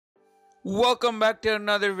Welcome back to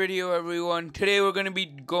another video, everyone. Today we're going to be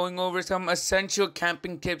going over some essential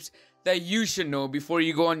camping tips that you should know before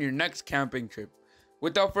you go on your next camping trip.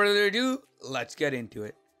 Without further ado, let's get into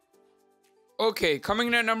it. Okay, coming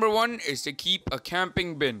in at number 1 is to keep a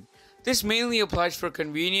camping bin. This mainly applies for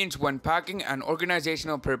convenience when packing and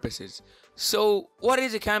organizational purposes. So, what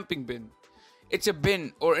is a camping bin? It's a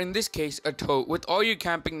bin, or in this case, a tote, with all your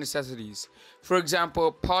camping necessities. For example,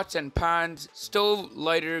 pots and pans, stove,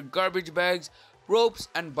 lighter, garbage bags, ropes,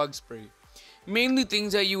 and bug spray. Mainly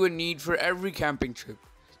things that you would need for every camping trip.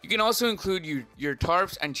 You can also include your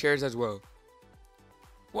tarps and chairs as well.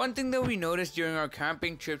 One thing that we noticed during our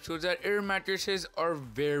camping trips was that air mattresses are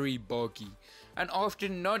very bulky and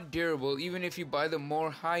often not durable even if you buy the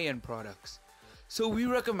more high-end products. So we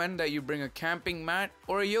recommend that you bring a camping mat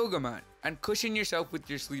or a yoga mat and cushion yourself with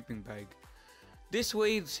your sleeping bag. This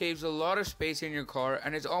way it saves a lot of space in your car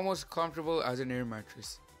and is almost comfortable as an air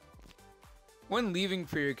mattress. When leaving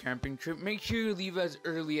for your camping trip, make sure you leave as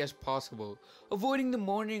early as possible. Avoiding the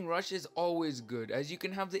morning rush is always good, as you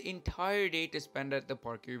can have the entire day to spend at the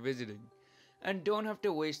park you're visiting and don't have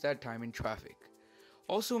to waste that time in traffic.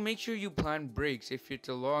 Also, make sure you plan breaks if it's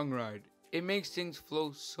a long ride. It makes things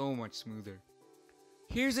flow so much smoother.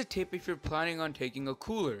 Here's a tip if you're planning on taking a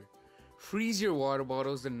cooler. Freeze your water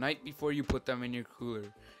bottles the night before you put them in your cooler.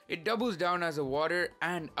 It doubles down as a water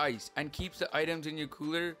and ice and keeps the items in your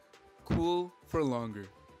cooler cool for longer.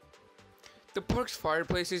 The park's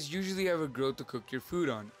fireplaces usually have a grill to cook your food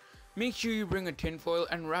on. Make sure you bring a tinfoil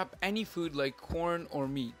and wrap any food like corn or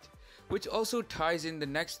meat, which also ties in the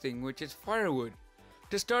next thing, which is firewood.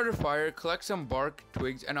 To start a fire, collect some bark,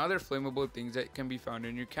 twigs, and other flammable things that can be found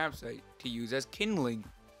in your campsite to use as kindling.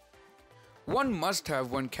 One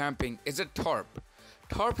must-have when camping is a tarp.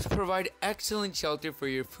 Tarps provide excellent shelter for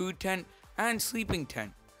your food tent and sleeping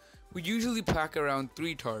tent. We usually pack around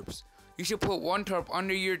 3 tarps. You should put one tarp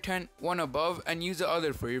under your tent, one above, and use the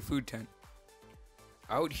other for your food tent.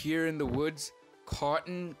 Out here in the woods,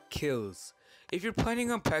 cotton kills. If you're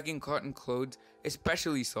planning on packing cotton clothes,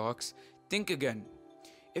 especially socks, think again.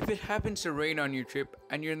 If it happens to rain on your trip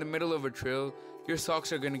and you're in the middle of a trail, your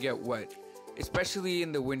socks are going to get wet, especially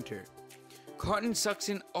in the winter. Cotton sucks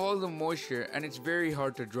in all the moisture and it's very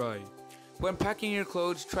hard to dry. When packing your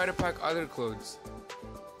clothes, try to pack other clothes.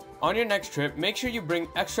 On your next trip, make sure you bring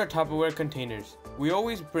extra Tupperware containers. We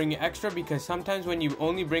always bring extra because sometimes when you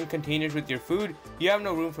only bring containers with your food, you have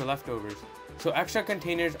no room for leftovers. So extra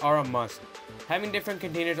containers are a must. Having different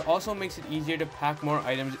containers also makes it easier to pack more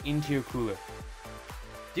items into your cooler.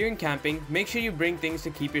 During camping, make sure you bring things to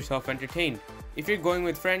keep yourself entertained. If you're going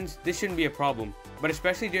with friends, this shouldn't be a problem, but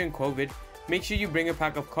especially during COVID, make sure you bring a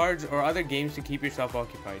pack of cards or other games to keep yourself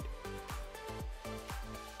occupied.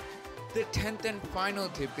 The 10th and final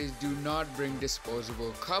tip is do not bring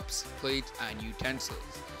disposable cups, plates, and utensils.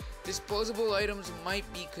 Disposable items might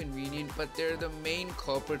be convenient, but they're the main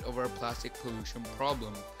culprit of our plastic pollution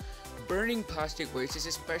problem. Burning plastic waste is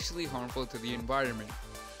especially harmful to the environment.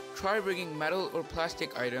 Try bringing metal or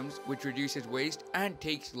plastic items, which reduces waste and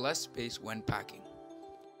takes less space when packing.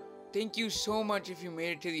 Thank you so much if you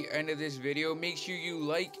made it to the end of this video. Make sure you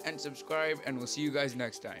like and subscribe, and we'll see you guys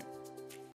next time.